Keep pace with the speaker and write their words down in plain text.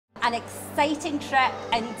An exciting trip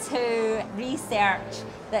into research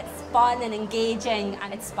that's fun and engaging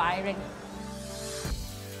and inspiring.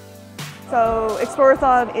 So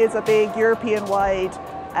Explorathon is a big European-wide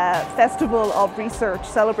festival of research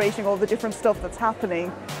celebrating all the different stuff that's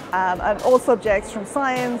happening and all subjects from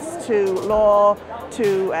science to law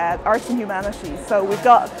to arts and humanities. So we've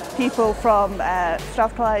got people from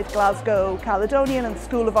Strathclyde, Glasgow, Caledonian and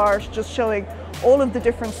School of Art just showing all of the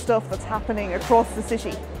different stuff that's happening across the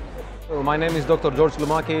city. So my name is Dr. George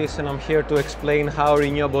Lumakis and I'm here to explain how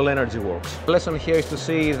renewable energy works. The lesson here is to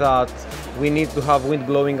see that we need to have wind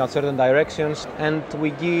blowing at certain directions, and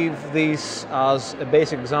we give this as a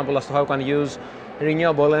basic example as to how we can use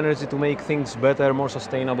renewable energy to make things better, more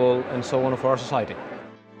sustainable and so on for our society.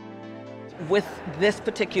 With this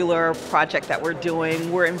particular project that we're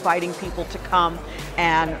doing, we're inviting people to come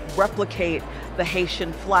and replicate the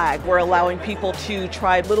Haitian flag. We're allowing people to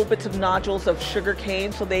try little bits of nodules of sugar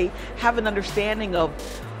cane so they have an understanding of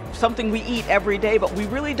something we eat every day, but we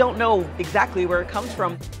really don't know exactly where it comes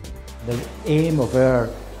from. The aim of our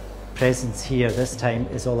presence here this time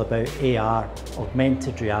is all about AR,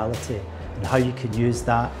 augmented reality, and how you can use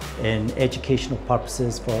that in educational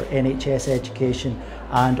purposes for NHS education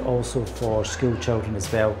and also for school children as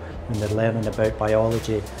well when they're learning about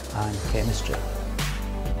biology and chemistry.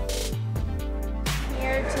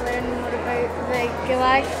 To learn more about the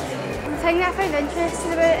Gulag. The thing that I found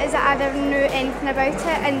interesting about it is that I never knew anything about it,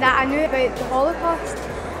 and that I knew about the Holocaust,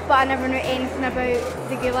 but I never knew anything about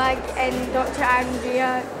the Gulag, and Dr.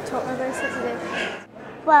 Andrea taught me about it today.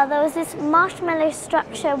 Well, there was this marshmallow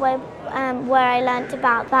structure where I learnt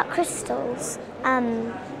about crystals,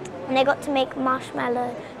 and I got to make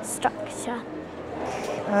marshmallow structure.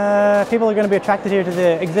 People are going to be attracted here to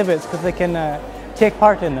the exhibits because they can take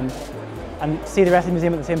part in them and see the rest of the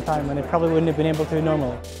museum at the same time, and they probably wouldn't have been able to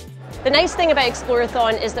normally. The nice thing about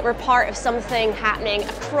Explorathon is that we're part of something happening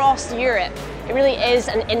across Europe. It really is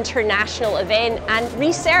an international event, and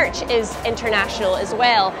research is international as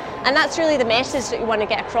well. And that's really the message that we want to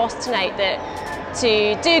get across tonight, that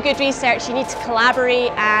to do good research you need to collaborate,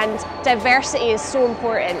 and diversity is so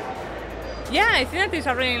important. Yeah, I think that is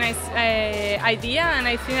a really nice idea, and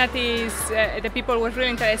I think that is the people were really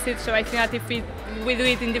interested. So I think that if we do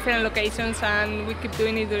it in different locations and we keep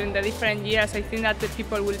doing it during the different years, I think that the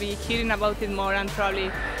people will be hearing about it more and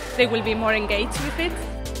probably they will be more engaged with it.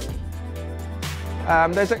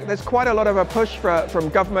 There's quite a lot of a push from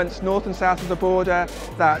governments north and south of the border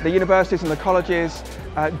that the universities and the colleges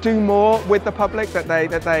do more with the public, that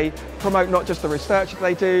they promote not just the research that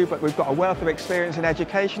they do, but we've got a wealth of experience in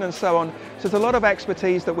education and so on. So there's a lot of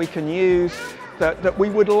expertise that we can use that we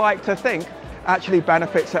would like to think actually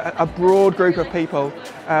benefits a broad group of people,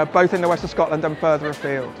 both in the west of Scotland and further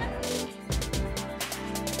afield.